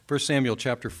1 Samuel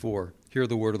chapter 4. Hear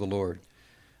the word of the Lord.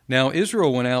 Now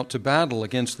Israel went out to battle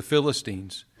against the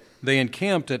Philistines. They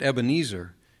encamped at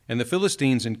Ebenezer, and the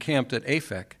Philistines encamped at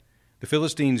Aphek. The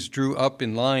Philistines drew up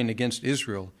in line against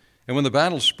Israel, and when the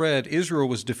battle spread, Israel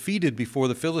was defeated before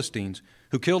the Philistines,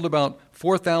 who killed about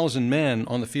 4,000 men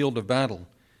on the field of battle.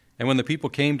 And when the people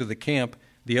came to the camp,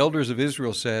 the elders of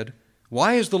Israel said,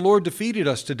 "Why has the Lord defeated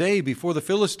us today before the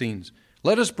Philistines?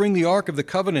 Let us bring the ark of the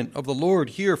covenant of the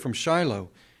Lord here from Shiloh,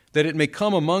 that it may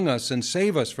come among us and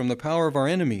save us from the power of our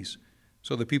enemies."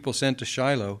 So the people sent to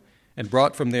Shiloh and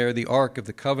brought from there the ark of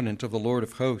the covenant of the Lord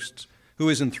of hosts, who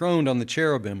is enthroned on the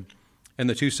cherubim. And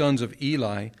the two sons of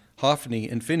Eli, Hophni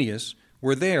and Phinehas,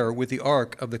 were there with the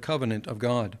ark of the covenant of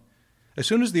God. As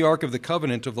soon as the ark of the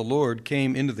covenant of the Lord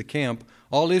came into the camp,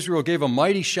 all Israel gave a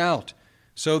mighty shout,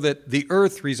 so that the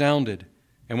earth resounded.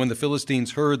 And when the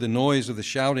Philistines heard the noise of the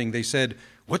shouting, they said,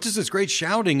 "What does this great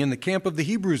shouting in the camp of the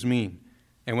Hebrews mean?"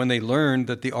 And when they learned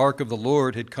that the ark of the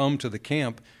Lord had come to the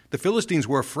camp, the Philistines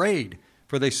were afraid,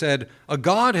 for they said, "A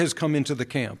god has come into the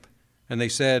camp." And they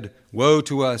said, "Woe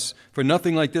to us, for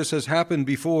nothing like this has happened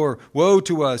before. Woe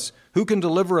to us! Who can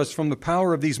deliver us from the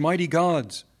power of these mighty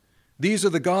gods? These are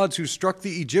the gods who struck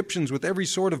the Egyptians with every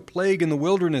sort of plague in the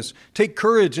wilderness. Take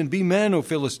courage and be men, O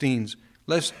Philistines,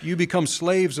 lest you become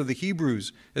slaves of the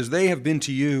Hebrews, as they have been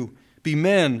to you. Be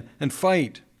men and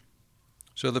fight."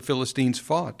 So the Philistines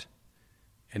fought,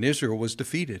 and Israel was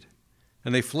defeated.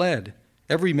 And they fled,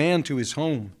 every man to his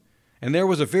home. And there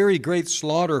was a very great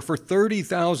slaughter, for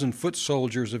 30,000 foot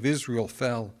soldiers of Israel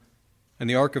fell. And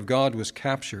the ark of God was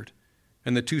captured,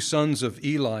 and the two sons of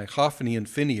Eli, Hophni and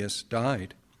Phinehas,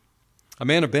 died. A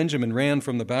man of Benjamin ran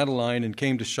from the battle line and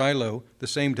came to Shiloh the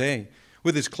same day,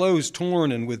 with his clothes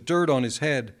torn and with dirt on his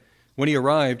head. When he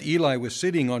arrived, Eli was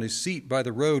sitting on his seat by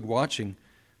the road watching,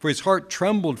 for his heart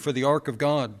trembled for the ark of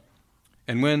God.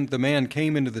 And when the man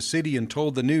came into the city and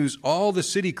told the news, all the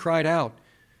city cried out.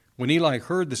 When Eli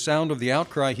heard the sound of the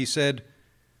outcry, he said,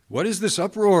 "What is this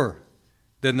uproar?"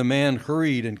 Then the man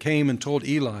hurried and came and told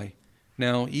Eli.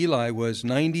 Now Eli was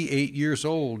 98 years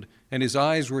old, and his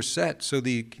eyes were set so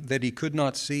that he could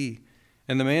not see.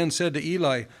 And the man said to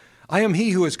Eli, "I am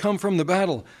he who has come from the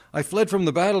battle. I fled from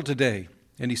the battle today."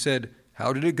 And he said,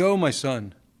 "How did it go, my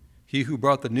son?" He who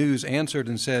brought the news answered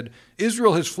and said,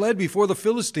 "Israel has fled before the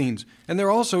Philistines, and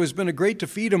there also has been a great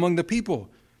defeat among the people.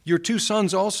 Your two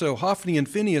sons also, Hophni and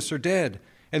Phinehas, are dead,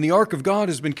 and the ark of God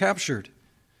has been captured."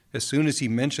 As soon as he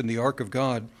mentioned the ark of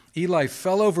God, Eli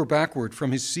fell over backward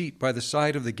from his seat by the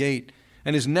side of the gate,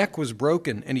 and his neck was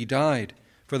broken, and he died,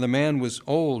 for the man was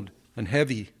old and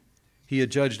heavy. He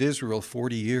had judged Israel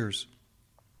 40 years.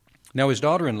 Now his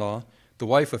daughter-in-law, the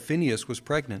wife of Phinehas, was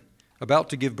pregnant, about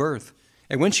to give birth.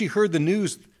 And when she heard the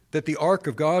news that the ark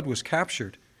of God was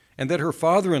captured, and that her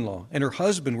father-in-law and her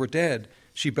husband were dead,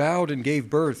 she bowed and gave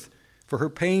birth, for her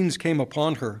pains came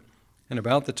upon her. And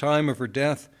about the time of her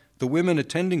death, the women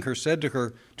attending her said to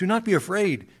her, "Do not be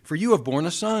afraid, for you have borne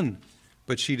a son."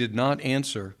 But she did not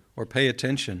answer or pay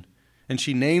attention. And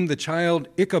she named the child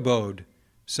Ichabod,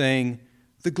 saying,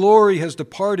 "The glory has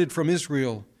departed from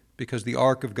Israel," because the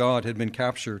ark of God had been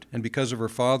captured, and because of her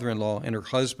father-in-law and her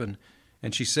husband.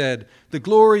 And she said, "The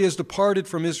glory has departed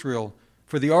from Israel,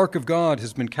 for the ark of God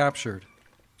has been captured."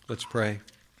 Let's pray.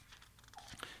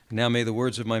 Now may the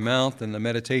words of my mouth and the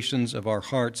meditations of our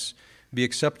hearts be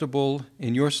acceptable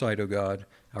in your sight, O God,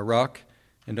 our rock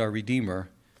and our Redeemer.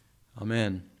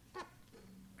 Amen.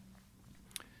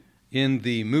 In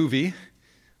the movie,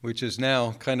 which is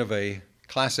now kind of a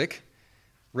classic,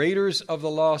 Raiders of the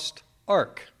Lost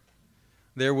Ark,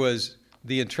 there was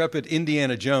the intrepid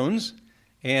Indiana Jones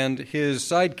and his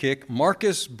sidekick,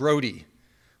 Marcus Brody.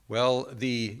 Well,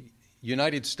 the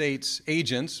United States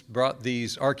agents brought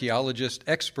these archaeologist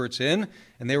experts in,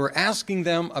 and they were asking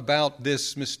them about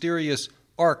this mysterious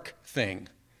ark thing.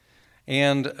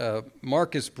 And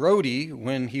Marcus Brody,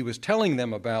 when he was telling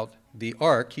them about the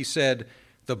ark, he said,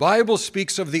 "The Bible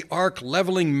speaks of the ark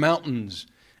leveling mountains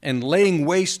and laying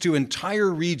waste to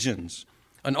entire regions.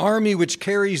 An army which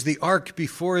carries the ark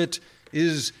before it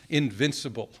is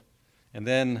invincible." And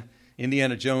then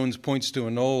Indiana Jones points to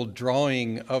an old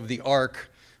drawing of the ark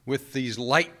with these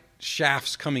light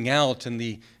shafts coming out, and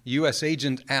the U.S.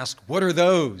 agent asked, "What are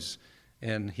those?"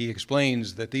 And he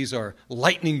explains that these are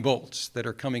lightning bolts that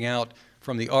are coming out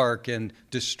from the ark and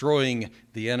destroying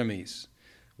the enemies.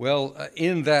 Well,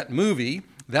 in that movie,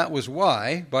 that was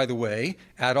why, by the way,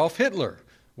 Adolf Hitler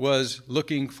was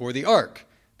looking for the ark,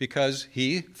 because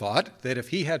he thought that if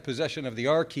he had possession of the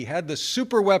ark, he had the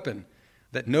super weapon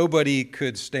that nobody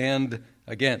could stand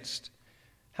against.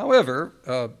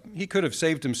 However, he could have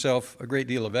saved himself a great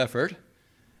deal of effort.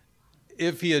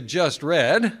 if he had just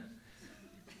read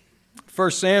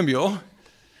 1 Samuel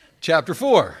chapter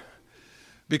 4.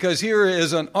 Because here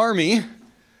is an army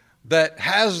that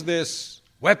has this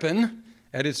weapon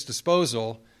at its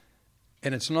disposal,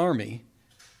 and it's an army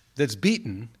that's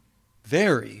beaten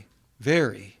very,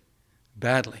 very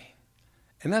badly.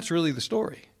 And that's really the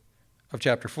story of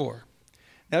chapter 4.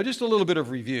 Now, just a little bit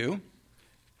of review.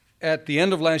 At the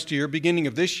end of last year, beginning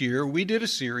of this year, we did a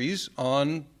series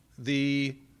on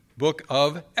the book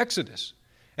of Exodus.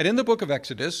 And in the book of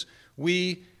Exodus,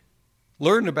 we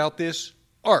learned about this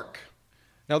ark.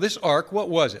 Now, this ark, what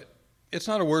was it? It's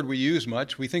not a word we use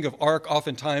much. We think of ark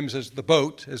oftentimes as the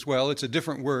boat as well. It's a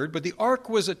different word. But the ark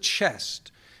was a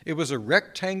chest. It was a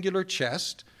rectangular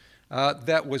chest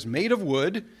that was made of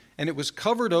wood, and it was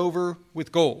covered over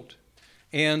with gold.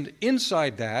 And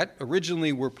inside that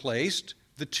originally were placed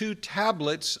the 2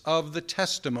 tablets of the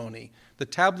testimony, the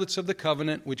tablets of the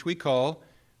covenant, which we call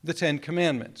the 10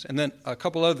 Commandments. And then a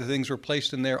couple other things were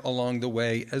placed in there along the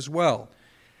way as well.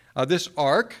 This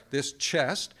ark, this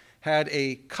chest, had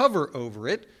a cover over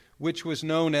it, which was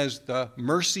known as the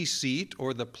mercy seat,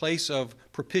 or the place of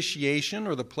propitiation,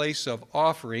 or the place of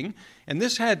offering. And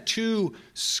this had 2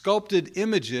 sculpted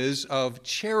images of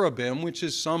cherubim, which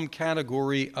is some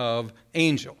category of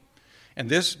angel. And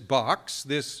this box,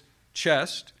 this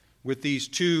chest, with these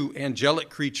 2 angelic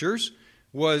creatures,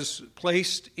 was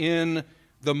placed in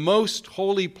the most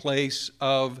holy place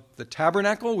of the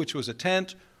tabernacle, which was a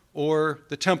tent, or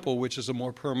the temple, which is a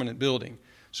more permanent building.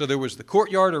 So there was the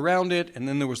courtyard around it, and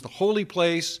then there was the holy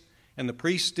place, and the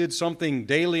priests did something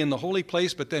daily in the holy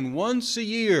place, but then once a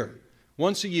year,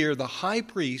 the high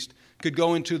priest could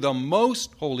go into the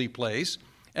most holy place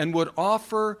and would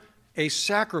offer a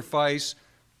sacrifice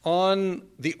on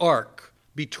the ark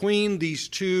between these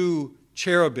 2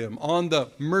 cherubim, on the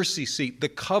mercy seat, the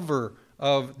cover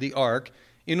of the ark,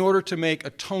 in order to make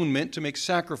atonement, to make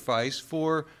sacrifice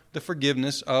for the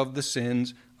forgiveness of the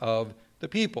sins of the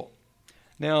people.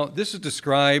 Now, this is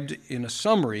described in a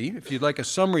summary. If you'd like a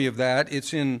summary of that,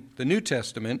 it's in the New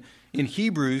Testament, in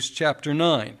Hebrews chapter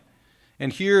 9.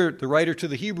 And here, the writer to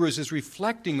the Hebrews is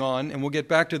reflecting on, and we'll get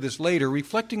back to this later,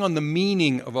 reflecting on the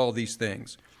meaning of all these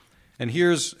things. And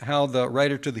here's how the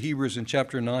writer to the Hebrews in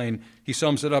chapter 9, he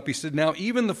sums it up. He said, "Now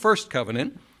even the first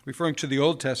covenant," referring to the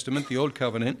Old Testament, the Old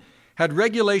Covenant, "had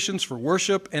regulations for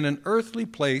worship and an earthly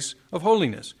place of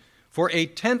holiness. For a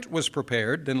tent was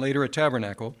prepared," then later a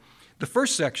tabernacle. "The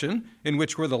first section, in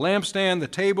which were the lampstand, the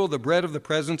table, the bread of the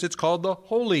presence, it's called the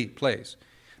holy place.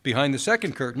 Behind the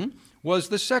second curtain was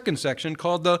the second section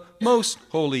called the most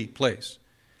holy place,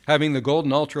 having the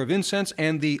golden altar of incense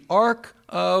and the ark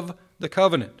of the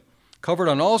covenant, covered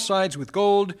on all sides with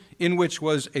gold, in which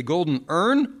was a golden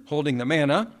urn holding the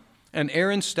manna, and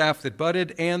Aaron's staff that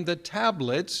budded, and the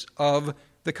tablets of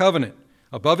the covenant.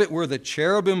 Above it were the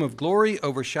cherubim of glory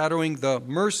overshadowing the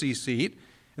mercy seat."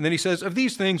 And then he says, "Of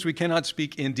these things we cannot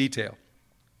speak in detail."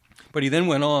 But he then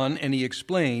went on and he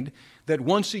explained that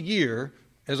once a year,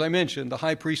 as I mentioned, the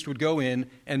high priest would go in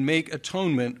and make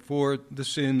atonement for the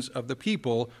sins of the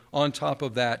people on top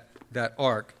of that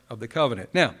Ark of the Covenant.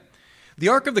 Now, the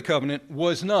Ark of the Covenant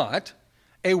was not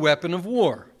a weapon of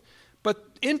war.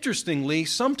 But interestingly,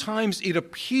 sometimes it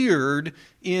appeared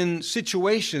in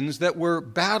situations that were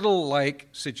battle-like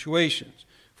situations.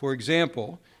 For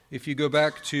example, if you go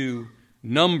back to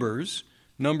Numbers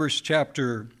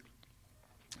chapter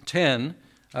 10,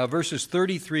 verses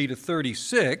 33 to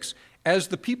 36, as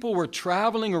the people were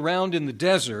traveling around in the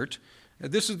desert,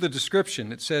 this is the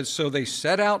description. It says, "So they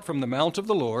set out from the mount of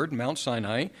the Lord," Mount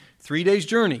Sinai, 3 days'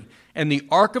 journey, "and the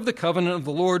ark of the covenant of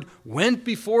the Lord went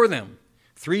before them,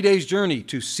 3 days' journey,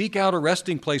 to seek out a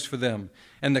resting place for them.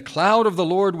 And the cloud of the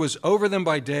Lord was over them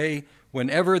by day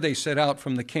whenever they set out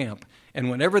from the camp. And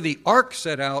whenever the ark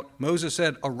set out, Moses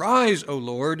said, 'Arise, O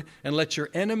Lord, and let your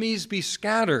enemies be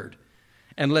scattered,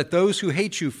 and let those who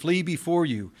hate you flee before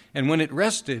you.' And when it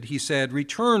rested, he said,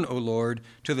 'Return, O Lord,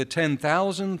 to the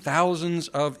 10,000 thousands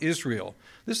of Israel.'"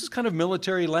 This is kind of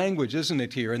military language, isn't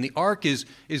it, here? And the ark is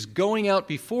going out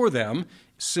before them,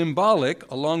 symbolic,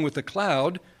 along with the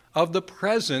cloud, of the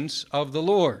presence of the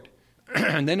Lord.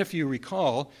 And then if you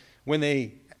recall, when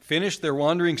they finish their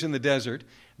wanderings in the desert,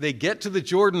 they get to the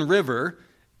Jordan River,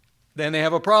 then they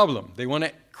have a problem. They want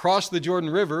to cross the Jordan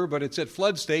River, but it's at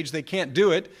flood stage. They can't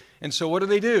do it. And so what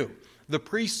do? The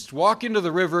priests walk into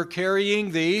the river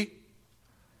carrying the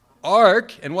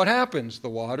ark, and what happens? The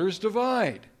waters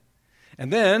divide.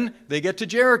 And then they get to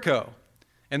Jericho,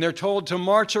 and they're told to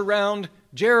march around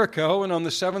Jericho, and on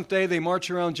the 7th day they march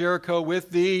around Jericho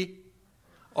with the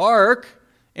ark,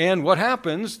 and what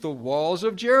happens? The walls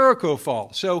of Jericho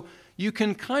fall. So you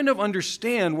can kind of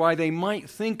understand why they might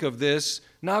think of this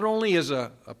not only as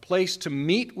a place to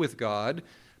meet with God,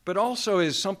 but also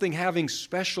as something having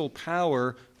special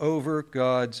power over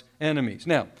God's enemies.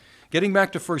 Now, getting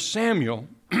back to 1 Samuel,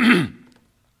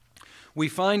 we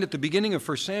find at the beginning of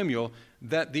 1 Samuel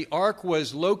that the ark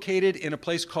was located in a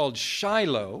place called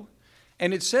Shiloh,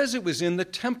 and it says it was in the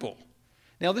temple.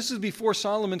 Now, this is before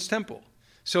Solomon's temple,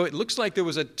 so it looks like there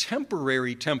was a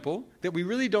temporary temple that we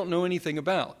really don't know anything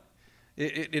about.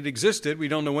 It existed. We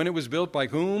don't know when it was built, by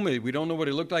whom. We don't know what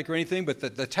it looked like or anything, but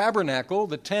the tabernacle,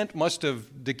 the tent, must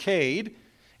have decayed,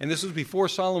 and this was before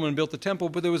Solomon built the temple,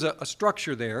 but there was a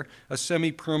structure there, a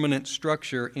semi-permanent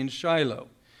structure in Shiloh.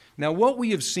 Now, what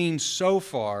we have seen so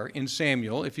far in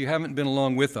Samuel, if you haven't been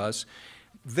along with us,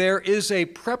 there is a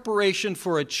preparation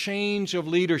for a change of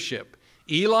leadership.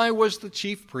 Eli was the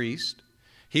chief priest.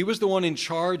 He was the one in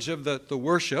charge of the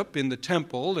worship in the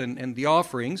temple and the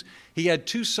offerings. He had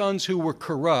two sons who were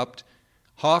corrupt,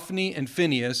 Hophni and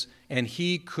Phinehas, and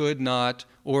he could not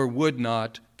or would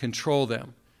not control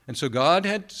them. And so God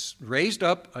had raised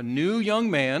up a new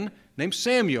young man named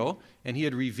Samuel, and he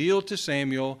had revealed to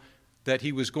Samuel that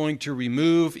he was going to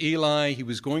remove Eli, he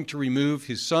was going to remove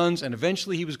his sons, and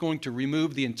eventually he was going to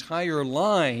remove the entire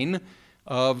line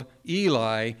of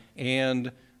Eli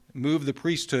and move the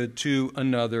priesthood to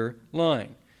another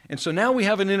line. And so now we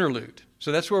have an interlude. So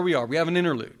that's where we are. We have an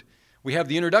interlude. We have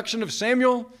the introduction of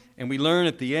Samuel, and we learn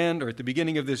at the end or at the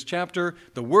beginning of this chapter,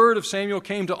 the word of Samuel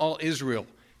came to all Israel.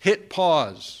 Hit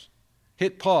pause.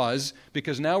 Hit pause,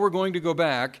 because now we're going to go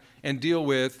back and deal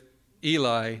with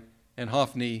Eli and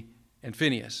Hophni and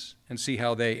Phinehas and see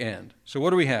how they end. So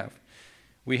what do we have?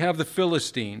 We have the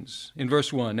Philistines in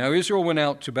verse 1. Now Israel went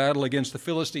out to battle against the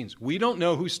Philistines. We don't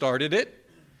know who started it.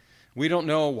 We don't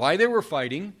know why they were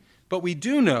fighting, but we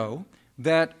do know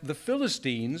that the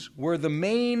Philistines were the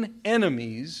main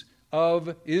enemies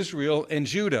of Israel and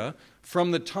Judah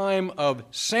from the time of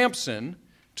Samson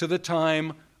to the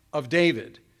time of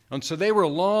David. And so they were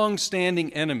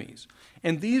long-standing enemies.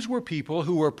 And these were people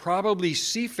who were probably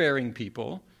seafaring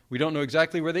people. We don't know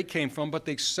exactly where they came from, but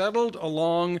they settled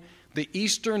along the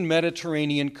eastern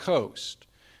Mediterranean coast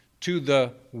to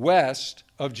the west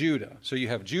of Judah. So you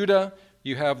have Judah,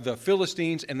 you have the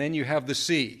Philistines, and then you have the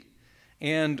sea.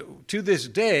 And to this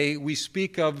day, we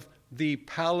speak of the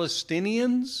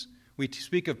Palestinians. We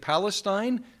speak of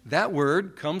Palestine. That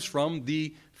word comes from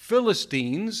the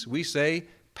Philistines. We say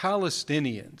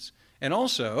Palestinians. And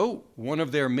also, one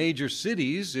of their major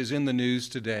cities is in the news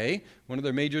today. One of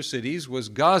their major cities was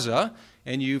Gaza,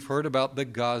 and you've heard about the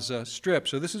Gaza Strip.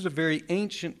 So this is a very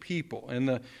ancient people, and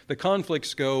the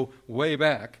conflicts go way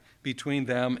back between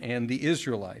them and the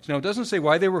Israelites. Now, it doesn't say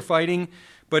why they were fighting,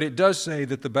 but it does say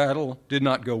that the battle did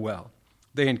not go well.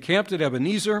 They encamped at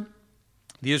Ebenezer,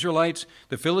 the Israelites.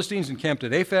 The Philistines encamped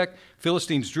at Aphek.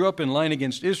 Philistines drew up in line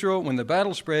against Israel. When the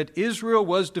battle spread, Israel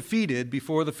was defeated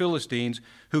before the Philistines,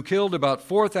 who killed about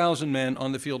 4,000 men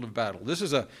on the field of battle. This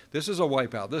is a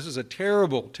wipeout. This is a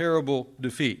terrible, terrible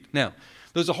defeat. Now,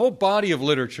 there's a whole body of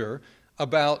literature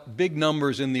about big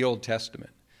numbers in the Old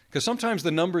Testament, because sometimes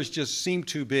the numbers just seem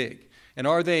too big. And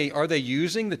are they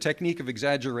using the technique of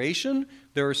exaggeration?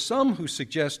 There are some who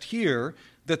suggest here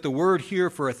that the word here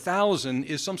for 1,000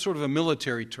 is some sort of a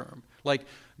military term. Like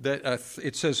that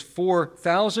it says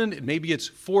 4,000, maybe it's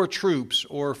 4 troops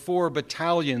or 4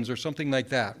 battalions or something like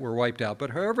that were wiped out.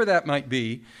 But however that might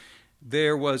be,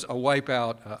 there was a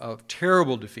wipeout, a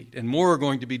terrible defeat, and more are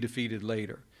going to be defeated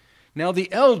later. Now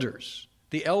the elders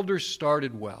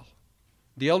started well.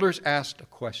 The elders asked a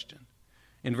question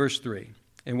in verse 3.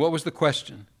 And what was the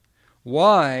question?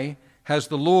 Why has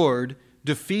the Lord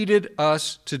defeated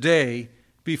us today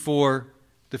before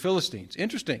the Philistines?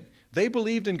 Interesting. They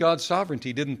believed in God's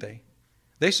sovereignty, didn't they?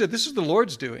 They said, this is the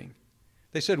Lord's doing.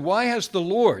 They said, why has the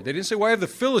Lord? They didn't say, why have the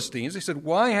Philistines? They said,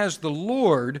 why has the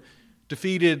Lord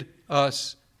defeated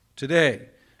us today?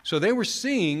 So they were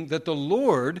seeing that the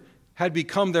Lord had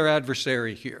become their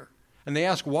adversary here. And they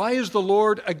asked, why is the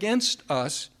Lord against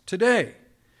us today?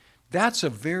 That's a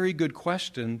very good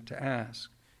question to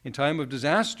ask. In time of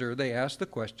disaster, they asked the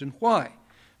question, why?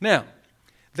 Now,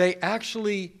 they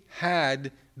actually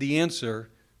had the answer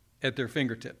at their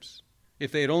fingertips,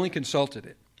 if they had only consulted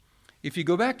it. If you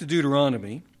go back to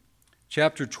Deuteronomy,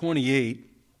 chapter 28,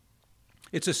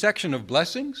 it's a section of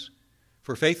blessings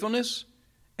for faithfulness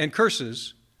and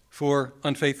curses for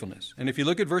unfaithfulness. And if you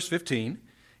look at verse 15,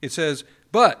 it says,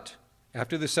 but,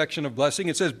 after this section of blessing,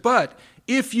 it says, but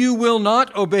if you will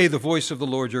not obey the voice of the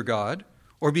Lord your God,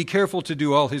 or be careful to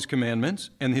do all his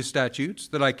commandments and his statutes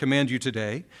that I command you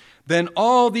today, then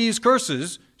all these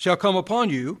curses shall come upon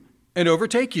you and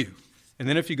overtake you. And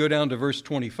then if you go down to verse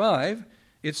 25,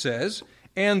 it says,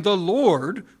 "And the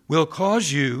Lord will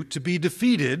cause you to be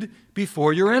defeated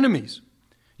before your enemies.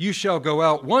 You shall go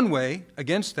out one way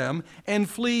against them and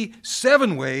flee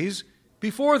 7 ways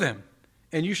before them.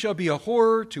 And you shall be a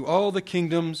horror to all the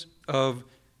kingdoms of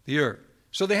the earth."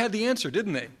 So they had the answer,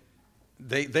 didn't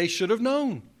they? They should have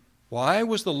known. Why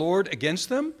was the Lord against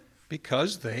them?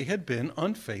 Because they had been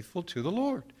unfaithful to the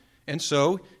Lord. And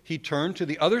so he turned to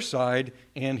the other side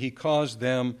and he caused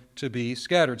them to be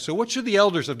scattered. So what should the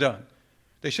elders have done?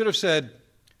 They should have said,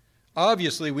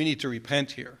 obviously we need to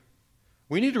repent here.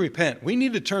 We need to repent. We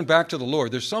need to turn back to the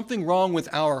Lord. There's something wrong with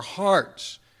our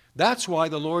hearts. That's why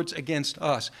the Lord's against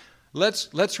us.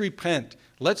 Let's repent.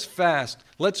 Let's fast.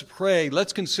 Let's pray.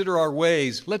 Let's consider our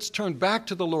ways. Let's turn back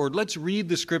to the Lord. Let's read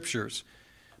the Scriptures.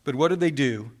 But what did they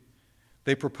do?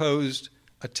 They proposed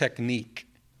a technique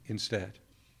instead.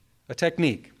 A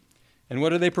technique. And what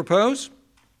did they propose?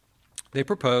 They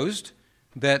proposed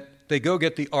that they go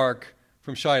get the ark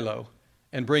from Shiloh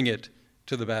and bring it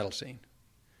to the battle scene.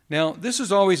 Now, this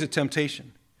is always a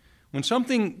temptation. When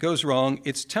something goes wrong,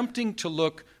 it's tempting to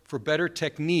look for better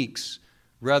techniques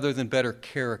rather than better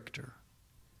character.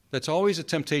 That's always a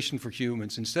temptation for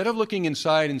humans. Instead of looking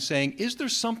inside and saying, is there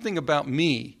something about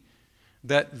me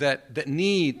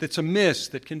that's amiss,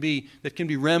 that can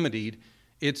be remedied,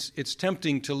 it's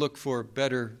tempting to look for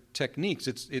better techniques.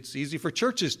 It's easy for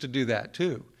churches to do that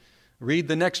too. Read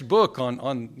the next book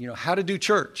on how to do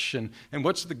church and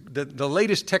what's the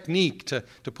latest technique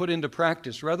to put into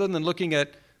practice, rather than looking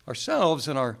at ourselves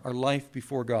and our life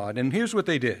before God. And here's what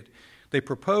they did. They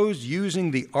proposed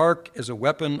using the ark as a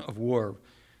weapon of war.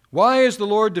 Why has the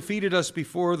Lord defeated us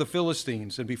before the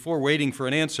Philistines? And before waiting for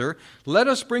an answer, let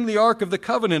us bring the ark of the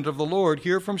covenant of the Lord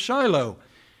here from Shiloh,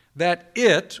 that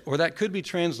it, or that could be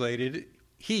translated,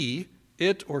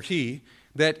 it or he,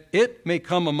 that it may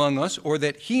come among us, or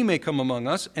that he may come among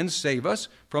us and save us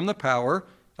from the power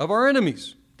of our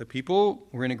enemies. The people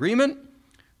were in agreement.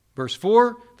 Verse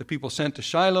 4, the people sent to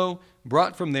Shiloh,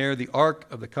 brought from there the ark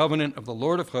of the covenant of the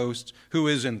Lord of hosts, who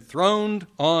is enthroned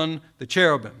on the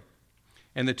cherubim.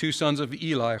 And the 2 sons of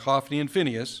Eli, Hophni and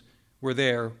Phinehas, were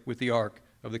there with the ark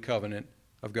of the covenant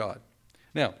of God.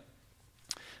 Now,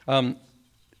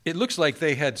 it looks like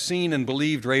they had seen and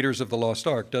believed Raiders of the Lost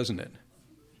Ark, doesn't it?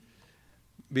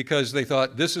 Because they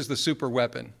thought, this is the super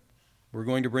weapon. We're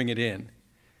going to bring it in.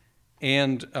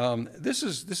 And this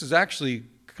is actually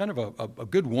kind of a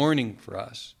good warning for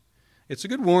us. It's a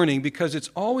good warning because it's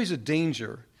always a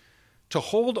danger to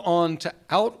hold on to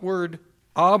outward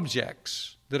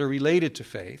objects that are related to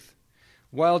faith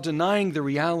while denying the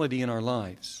reality in our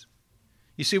lives.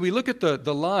 You see, we look at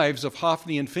the lives of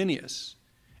Hophni and Phinehas,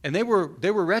 and they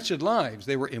were wretched lives.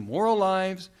 They were immoral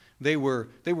lives. They were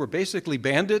basically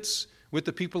bandits with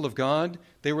the people of God.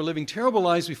 They were living terrible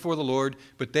lives before the Lord,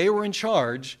 but they were in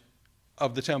charge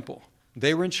of the temple.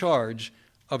 They were in charge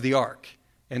of the ark.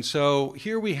 And so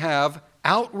here we have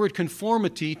outward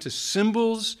conformity to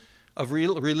symbols of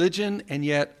religion and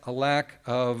yet a lack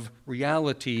of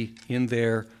reality in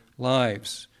their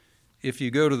lives. If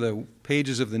you go to the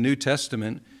pages of the New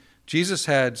Testament, Jesus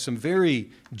had some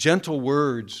very gentle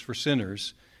words for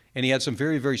sinners, and he had some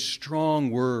very, very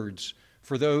strong words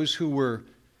for those who were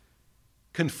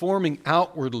conforming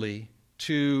outwardly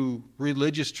to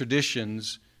religious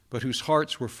traditions, but whose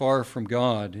hearts were far from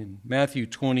God. In Matthew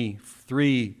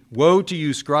 23, "Woe to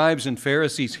you, scribes and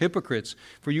Pharisees, hypocrites,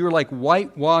 for you are like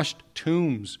whitewashed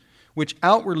tombs, which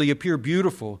outwardly appear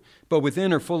beautiful, but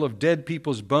within are full of dead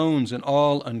people's bones and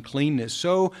all uncleanness.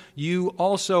 So you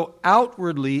also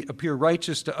outwardly appear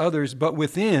righteous to others, but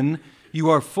within you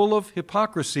are full of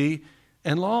hypocrisy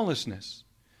and lawlessness."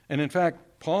 And in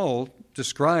fact, Paul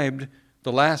described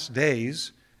the last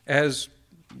days as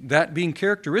that being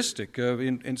characteristic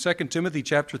in 2 Timothy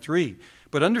chapter 3.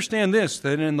 But understand this,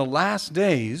 that in the last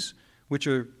days, which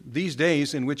are these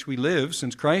days in which we live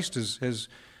since Christ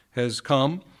has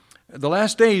come, the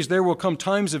last days there will come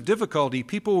times of difficulty.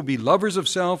 People will be lovers of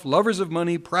self, lovers of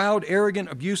money, proud,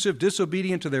 arrogant, abusive,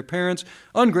 disobedient to their parents,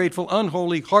 ungrateful,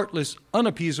 unholy, heartless,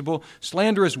 unappeasable,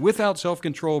 slanderous, without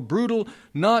self-control, brutal,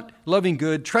 not loving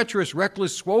good, treacherous,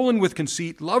 reckless, swollen with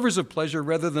conceit, lovers of pleasure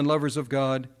rather than lovers of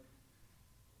God,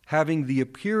 having the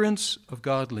appearance of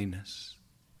godliness,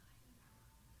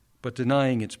 but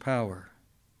denying its power.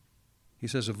 He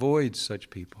says, avoid such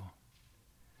people.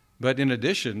 But in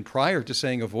addition, prior to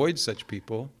saying avoid such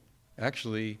people,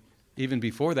 actually, even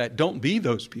before that, don't be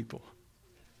those people.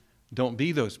 Don't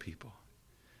be those people.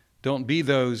 Don't be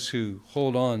those who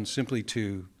hold on simply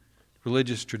to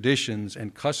religious traditions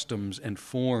and customs and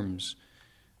forms.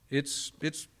 It's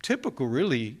typical,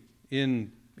 really,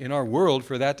 in in our world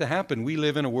for that to happen. We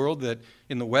live in a world that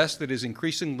in the West that is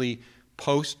increasingly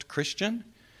post-Christian.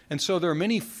 And so there are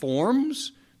many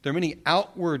forms, there are many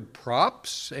outward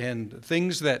props and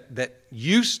things that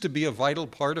used to be a vital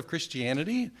part of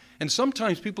Christianity. And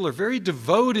sometimes people are very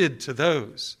devoted to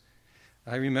those.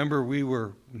 I remember we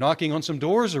were knocking on some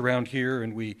doors around here,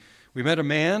 and we met a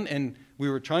man, and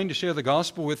we were trying to share the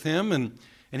gospel with him, and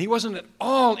he wasn't at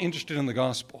all interested in the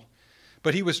gospel.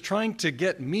 But he was trying to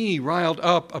get me riled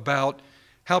up about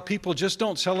how people just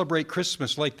don't celebrate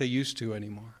Christmas like they used to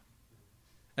anymore.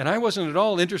 And I wasn't at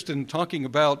all interested in talking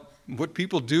about what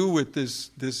people do with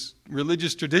this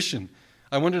religious tradition.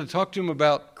 I wanted to talk to him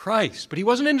about Christ. But he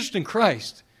wasn't interested in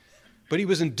Christ. But he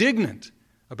was indignant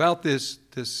about this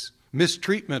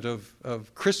mistreatment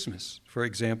of Christmas, for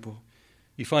example.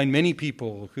 You find many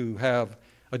people who have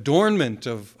adornment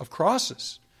of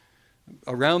crosses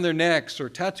around their necks or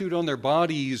tattooed on their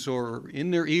bodies or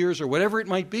in their ears or whatever it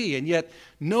might be, and yet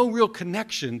no real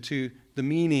connection to the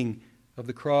meaning of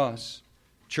the cross.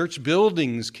 Church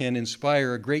buildings can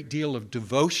inspire a great deal of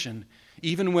devotion,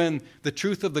 even when the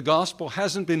truth of the gospel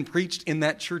hasn't been preached in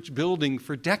that church building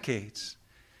for decades.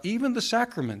 Even the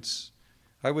sacraments.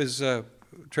 I was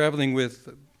traveling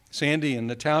with Sandy and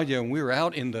Natalia, and we were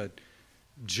out in the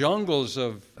jungles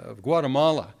of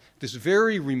Guatemala, this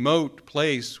very remote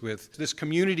place with this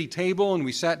community table, and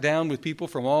we sat down with people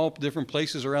from all different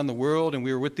places around the world, and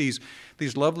we were with these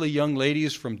lovely young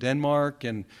ladies from Denmark,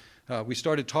 and we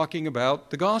started talking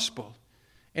about the gospel.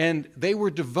 And they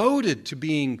were devoted to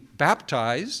being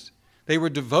baptized. They were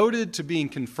devoted to being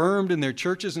confirmed in their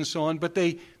churches and so on, but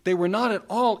they were not at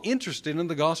all interested in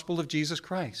the gospel of Jesus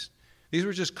Christ. These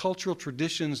were just cultural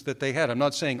traditions that they had. I'm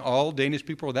not saying all Danish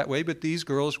people were that way, but these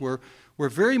girls were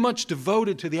very much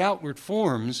devoted to the outward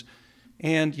forms,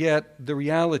 and yet the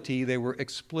reality they were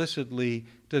explicitly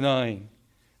denying.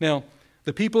 Now,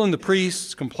 the people and the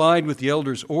priests complied with the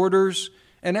elders' orders,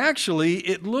 and actually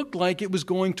it looked like it was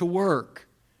going to work.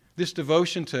 This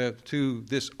devotion to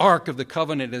this Ark of the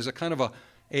Covenant as a kind of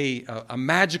a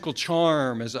magical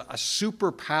charm, as a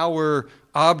superpower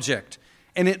object.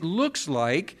 And it looks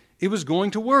like it was going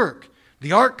to work.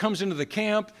 The ark comes into the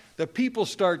camp, the people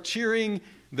start cheering,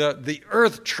 the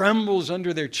earth trembles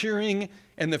under their cheering,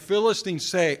 and the Philistines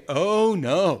say, "Oh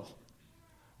no,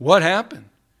 what happened?"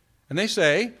 And they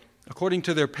say, according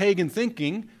to their pagan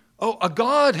thinking, "Oh, a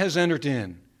god has entered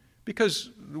in."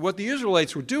 Because what the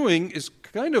Israelites were doing is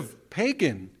kind of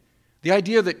pagan. The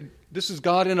idea that this is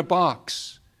God in a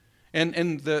box.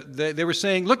 And they were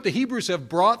saying, look, the Hebrews have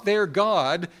brought their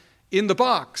God in the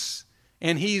box,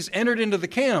 and he's entered into the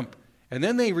camp. And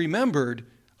then they remembered,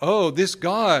 oh, this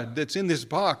God that's in this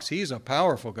box, he's a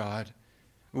powerful God.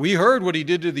 We heard what he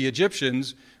did to the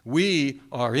Egyptians. We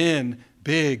are in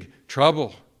big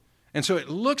trouble. And so it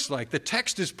looks like the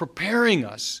text is preparing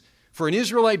us for an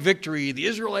Israelite victory. The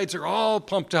Israelites are all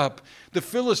pumped up. The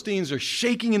Philistines are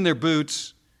shaking in their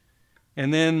boots.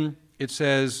 And then it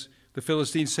says, the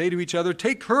Philistines say to each other,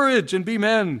 "Take courage and be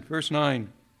men," verse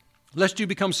 9, "lest you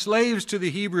become slaves to the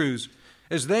Hebrews,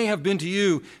 as they have been to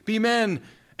you. Be men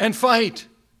and fight."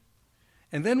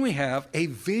 And then we have a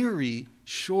very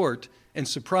short and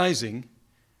surprising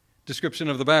description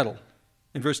of the battle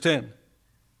in verse 10.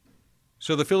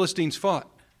 So the Philistines fought,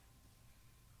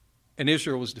 and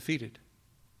Israel was defeated.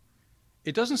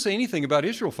 It doesn't say anything about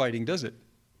Israel fighting, does it?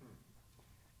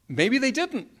 Maybe they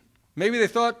didn't. Maybe they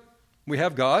thought, we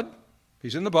have God.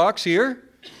 He's in the box here.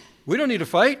 We don't need to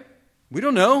fight. We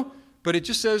don't know. But it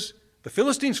just says the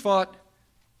Philistines fought,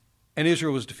 and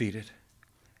Israel was defeated.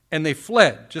 And they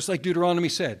fled, just like Deuteronomy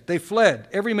said. They fled,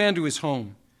 every man to his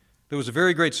home. There was a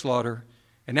very great slaughter.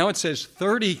 And now it says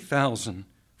 30,000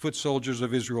 foot soldiers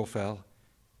of Israel fell.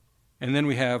 And then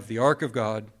we have the ark of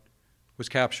God was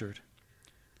captured.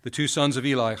 The two sons of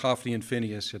Eli, Hophni and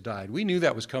Phinehas, had died. We knew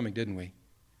that was coming, didn't we?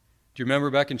 Do you remember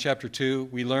back in chapter 2,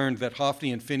 we learned that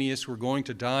Hophni and Phinehas were going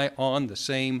to die on the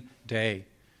same day.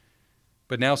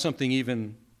 But now something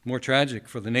even more tragic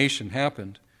for the nation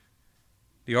happened.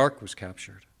 The ark was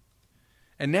captured.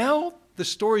 And now the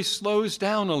story slows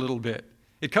down a little bit.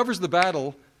 It covers the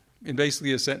battle in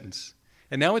basically a sentence.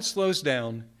 And now it slows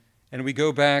down, and we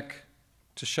go back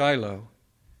to Shiloh,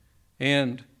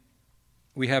 and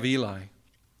we have Eli.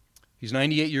 He's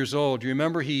 98 years old. Do you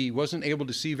remember he wasn't able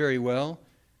to see very well?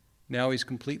 Now he's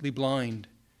completely blind.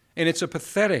 And it's a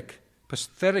pathetic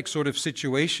sort of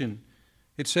situation.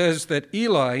 It says that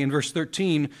Eli, in verse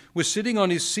 13, was sitting on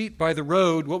his seat by the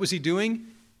road. What was he doing?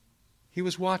 He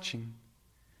was watching.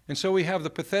 And so we have the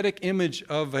pathetic image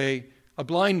of a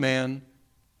blind man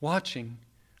watching.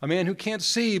 A man who can't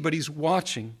see, but he's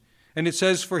watching. And it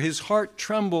says, for his heart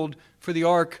trembled for the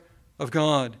ark of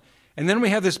God. And then we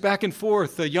have this back and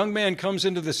forth. The young man comes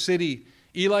into the city.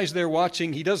 Eli's there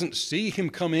watching. He doesn't see him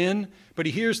come in, but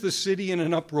he hears the city in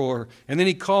an uproar. And then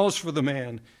he calls for the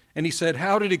man. And he said,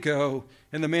 "How did it go?"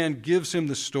 And the man gives him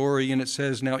the story. And it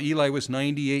says, now Eli was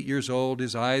 98 years old.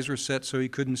 His eyes were set so he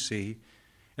couldn't see.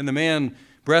 And the man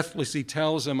breathlessly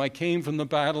tells him, "I came from the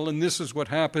battle, and this is what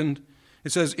happened."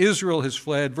 It says, Israel has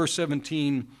fled, verse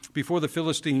 17, before the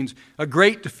Philistines, a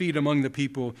great defeat among the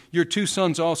people. Your 2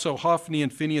 sons also, Hophni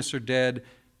and Phinehas, are dead,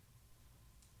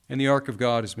 and the ark of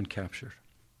God has been captured.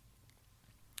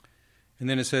 And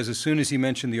then it says, as soon as he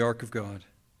mentioned the ark of God,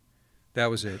 that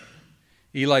was it.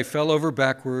 Eli fell over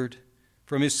backward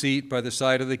from his seat by the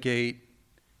side of the gate,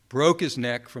 broke his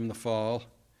neck from the fall.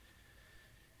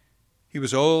 He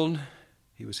was old,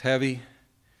 he was heavy,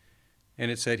 and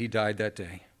it said he died that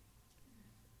day.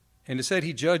 And it said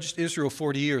he judged Israel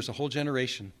 40 years, a whole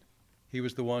generation. He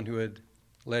was the one who had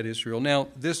led Israel. Now,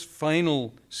 this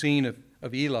final scene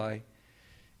of Eli,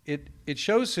 it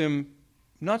shows him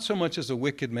not so much as a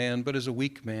wicked man, but as a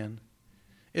weak man.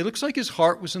 It looks like his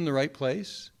heart was in the right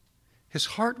place. His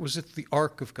heart was at the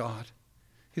ark of God.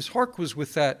 His heart was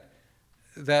with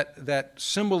that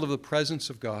symbol of the presence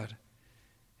of God.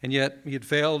 And yet he had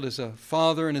failed as a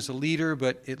father and as a leader,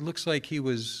 but it looks like he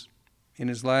was in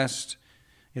his last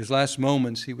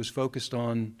moments, he was focused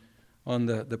on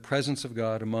the presence of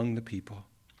God among the people.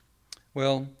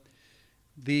 Well,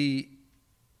 the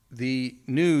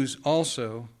news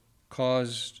also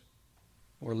caused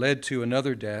or led to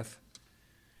another death.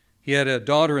 He had a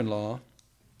daughter-in-law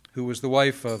who was the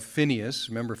wife of Phinehas.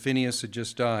 Remember, Phinehas had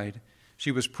just died.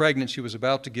 She was pregnant. She was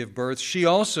about to give birth. She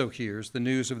also hears the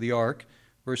news of the ark,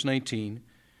 verse 19.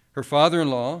 Her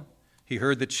father-in-law, he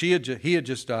heard that he had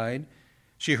just died.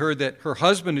 She heard that her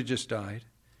husband had just died,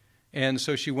 and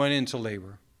so she went into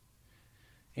labor.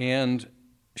 And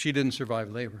she didn't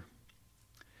survive labor.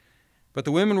 But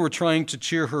the women were trying to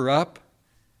cheer her up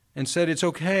and said, "It's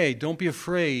okay, don't be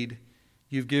afraid.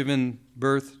 You've given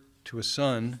birth to a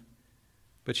son."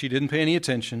 But she didn't pay any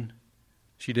attention.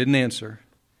 She didn't answer.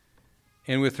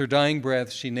 And with her dying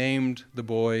breath, she named the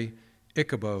boy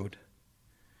Ichabod.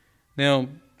 Now,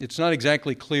 it's not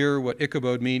exactly clear what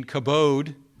Ichabod means.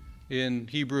 Kabod in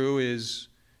Hebrew is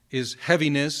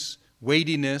heaviness,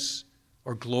 weightiness,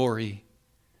 or glory.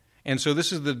 And so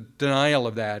this is the denial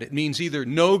of that. It means either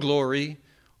no glory,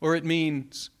 or it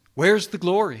means, where's the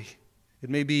glory? It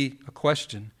may be a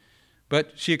question.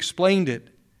 But she explained it.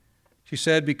 She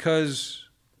said, because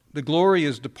the glory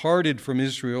is departed from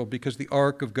Israel, because the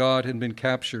ark of God had been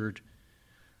captured,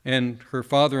 and her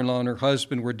father-in-law and her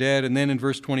husband were dead. And then in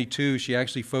verse 22, she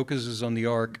actually focuses on the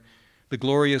ark. The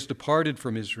glory has departed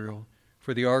from Israel,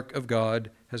 for the ark of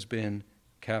God has been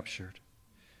captured.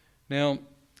 Now,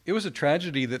 it was a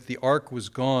tragedy that the ark was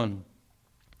gone.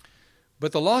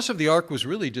 But the loss of the ark was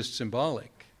really just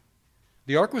symbolic.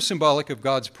 The ark was symbolic of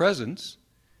God's presence,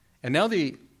 and now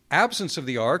the absence of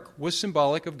the ark was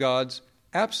symbolic of God's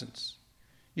absence.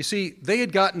 You see, they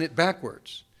had gotten it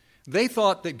backwards. They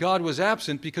thought that God was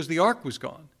absent because the ark was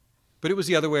gone, but it was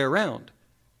the other way around.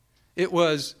 It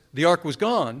was the ark was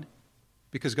gone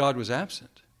because God was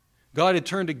absent. God had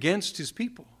turned against his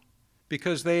people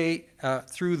because they,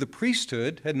 through the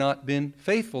priesthood, had not been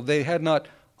faithful. They had not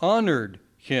honored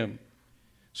him.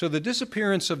 So the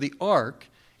disappearance of the ark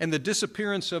and the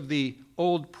disappearance of the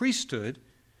old priesthood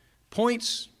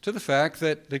points to the fact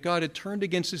that God had turned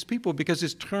against his people because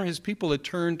his people had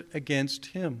turned against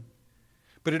him.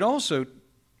 But it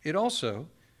also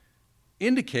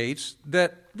indicates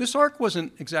that this ark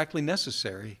wasn't exactly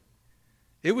necessary.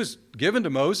 It was given to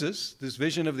Moses, this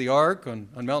vision of the ark on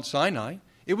Mount Sinai.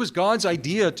 It was God's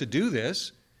idea to do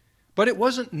this, but it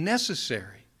wasn't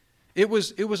necessary. It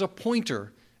was a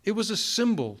pointer. It was a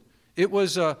symbol. It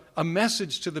was a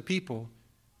message to the people,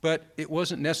 but it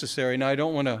wasn't necessary. Now, I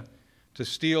don't want to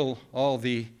steal all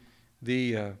the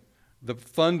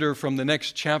thunder from the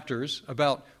next chapters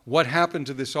about what happened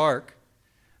to this ark,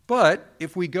 but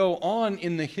if we go on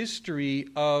in the history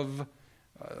of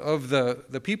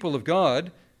the people of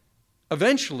God,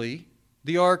 eventually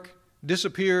the ark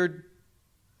disappeared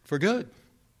for good.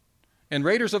 And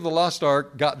Raiders of the Lost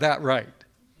Ark got that right.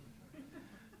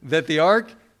 That the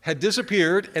ark had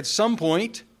disappeared at some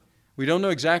point. We don't know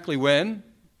exactly when.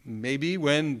 Maybe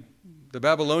when the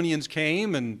Babylonians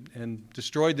came and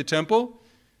destroyed the temple.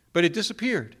 But it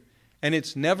disappeared. And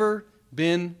it's never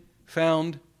been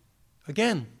found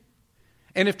again.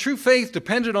 And if true faith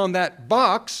depended on that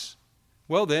box,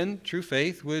 well then, true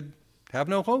faith would have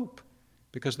no hope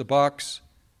because the box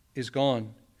is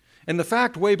gone. And the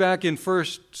fact way back in 1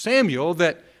 Samuel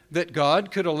that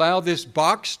God could allow this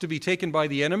box to be taken by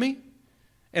the enemy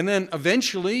and then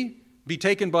eventually be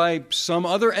taken by some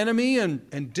other enemy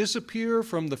and disappear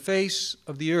from the face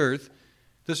of the earth,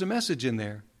 there's a message in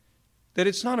there that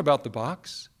it's not about the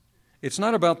box. It's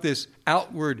not about this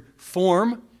outward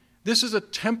form. This is a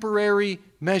temporary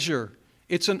measure.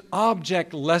 It's an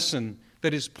object lesson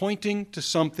that is pointing to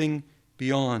something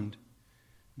beyond.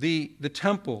 The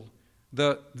temple,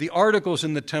 the articles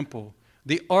in the temple,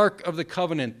 the Ark of the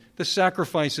Covenant, the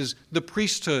sacrifices, the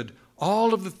priesthood,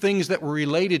 all of the things that were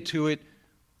related to it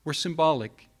were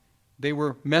symbolic. They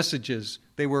were messages.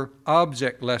 They were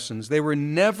object lessons. They were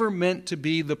never meant to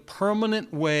be the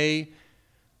permanent way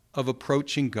of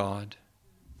approaching God.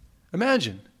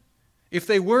 Imagine if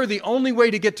they were the only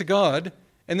way to get to God,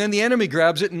 and then the enemy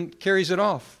grabs it and carries it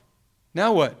off.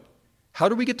 Now what? How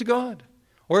do we get to God?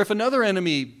 Or if another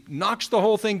enemy knocks the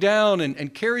whole thing down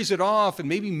and carries it off and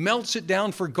maybe melts it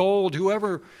down for gold,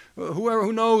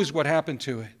 who knows what happened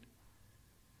to it.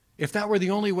 If that were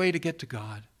the only way to get to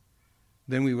God,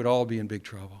 then we would all be in big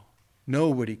trouble.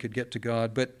 Nobody could get to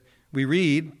God. But we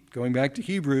read, going back to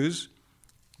Hebrews,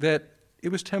 that it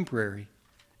was temporary.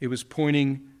 It was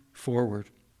pointing forward.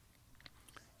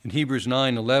 In Hebrews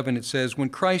 9:11 it says, when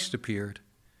Christ appeared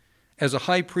as a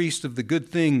high priest of the good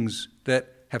things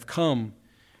that have come,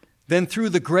 then through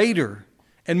the greater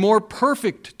and more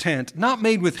perfect tent, not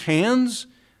made with hands,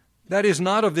 that is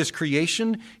not of this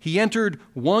creation, he entered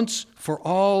once for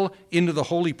all into the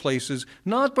holy places,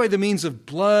 not by the means of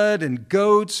blood and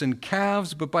goats and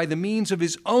calves, but by the means of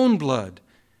his own blood,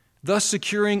 thus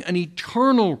securing an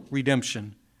eternal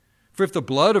redemption. For if the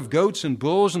blood of goats and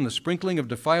bulls and the sprinkling of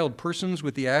defiled persons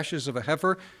with the ashes of a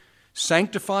heifer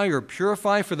sanctify or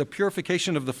purify for the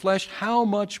purification of the flesh, how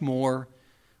much more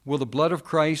will the blood of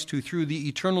Christ, who through the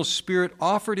eternal Spirit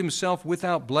offered himself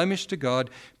without blemish to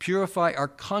God, purify our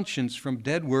conscience from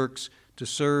dead works to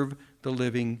serve the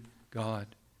living God?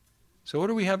 So what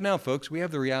do we have now, folks? We have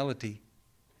the reality.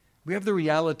 We have the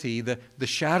reality, the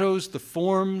shadows, the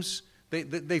forms.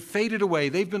 They faded away.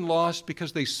 They've been lost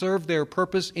because they served their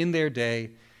purpose in their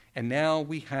day. And now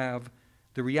we have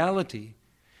the reality.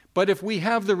 But if we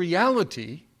have the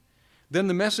reality, then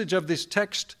the message of this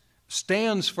text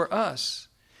stands for us.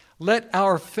 Let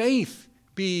our faith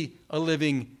be a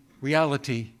living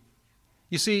reality.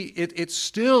 You see, it's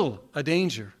still a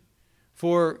danger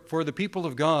for the people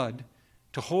of God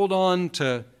to hold on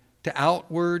to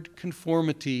outward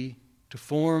conformity, to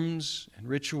forms and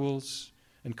rituals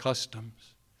and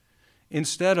customs,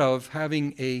 instead of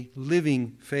having a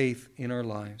living faith in our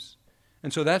lives.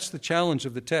 And so that's the challenge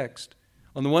of the text.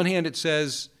 On the one hand, it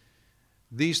says,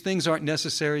 these things aren't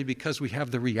necessary because we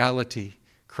have the reality.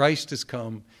 Christ has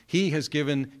come. He has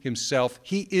given himself.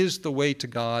 He is the way to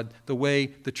God, the way,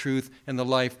 the truth, and the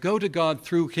life. Go to God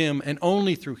through him and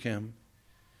only through him.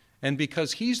 And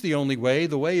because he's the only way,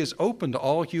 the way is open to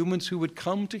all humans who would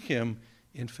come to him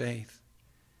in faith.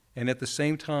 And at the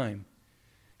same time,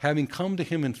 having come to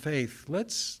him in faith,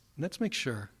 let's make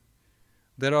sure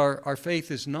that our faith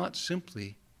is not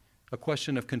simply a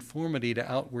question of conformity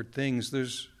to outward things.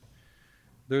 There's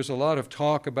a lot of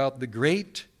talk about the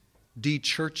great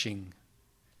de-churching,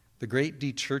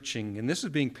 and this is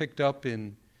being picked up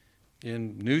in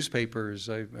newspapers.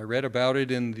 I read about it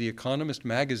in The Economist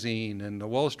magazine and the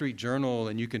Wall Street Journal,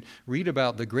 and you can read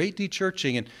about the great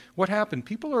de-churching and what happened.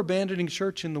 People are abandoning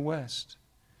church in the West.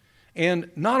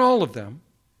 And not all of them,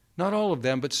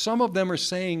 but some of them are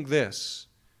saying this.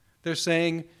 They're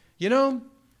saying, during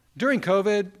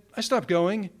COVID, I stopped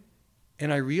going,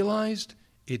 and I realized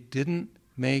it didn't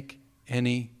make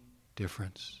any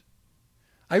difference.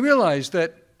 I realized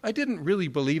that I didn't really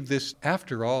believe this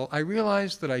after all. I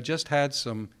realized that I just had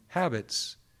some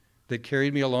habits that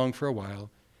carried me along for a while,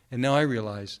 and now I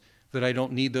realize that I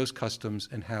don't need those customs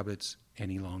and habits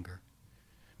any longer.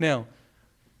 Now,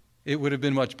 it would have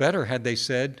been much better had they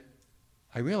said,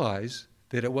 I realize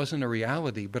that it wasn't a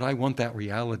reality, but I want that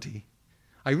reality.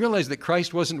 I realize that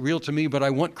Christ wasn't real to me, but I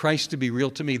want Christ to be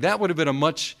real to me. That would have been a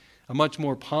much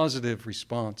more positive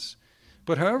response.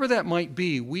 But however that might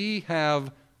be, we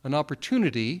have an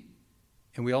opportunity,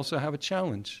 and we also have a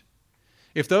challenge.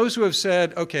 If those who have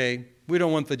said, okay, we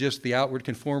don't want just the outward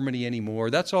conformity anymore,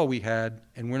 that's all we had,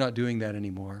 and we're not doing that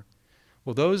anymore.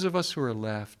 Well, those of us who are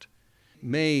left,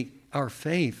 may our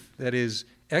faith that is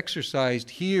exercised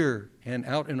here and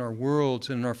out in our worlds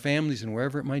and in our families and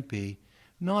wherever it might be,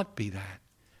 not be that.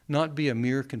 Not be a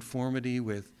mere conformity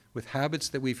with habits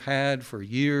that we've had for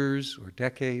years or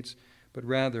decades, but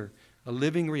rather a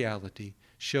living reality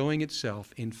showing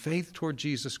itself in faith toward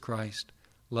Jesus Christ,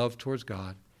 love towards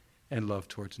God, and love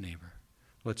towards neighbor.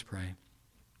 Let's pray.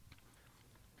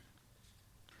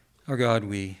 Our God,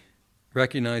 we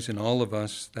recognize in all of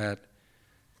us that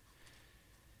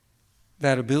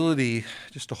that ability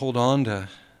just to hold on to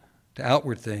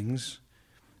outward things,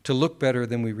 to look better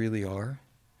than we really are.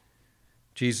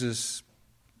 Jesus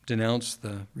denounced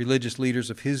the religious leaders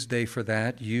of his day for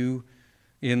that. You,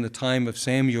 in the time of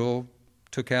Samuel,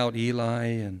 took out Eli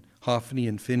and Hophni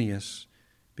and Phinehas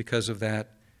because of that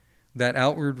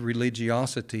outward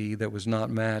religiosity that was not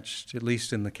matched, at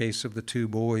least in the case of the two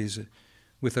boys,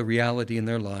 with a reality in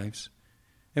their lives.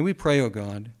 And we pray, O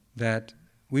God, that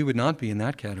we would not be in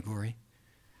that category,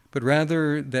 but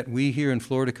rather that we here in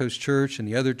Florida Coast Church and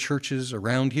the other churches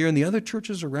around here and the other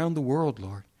churches around the world,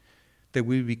 Lord, that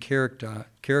we would be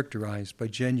characterized by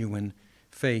genuine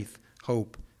faith,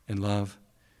 hope, and love.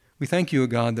 We thank you, O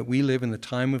God, that we live in the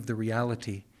time of the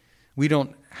reality. We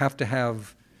don't have to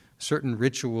have certain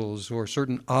rituals or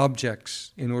certain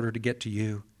objects in order to get to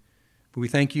you. But we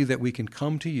thank you that we can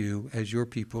come to you as your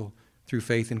people through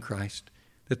faith in Christ,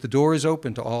 that the door is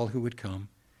open to all who would come.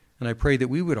 And I pray that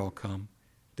we would all come,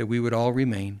 that we would all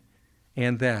remain,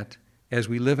 and that as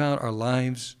we live out our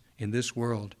lives in this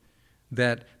world,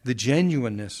 that the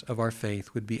genuineness of our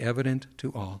faith would be evident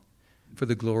to all for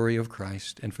the glory of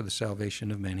Christ and for the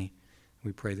salvation of many.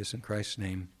 We pray this in Christ's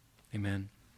name. Amen.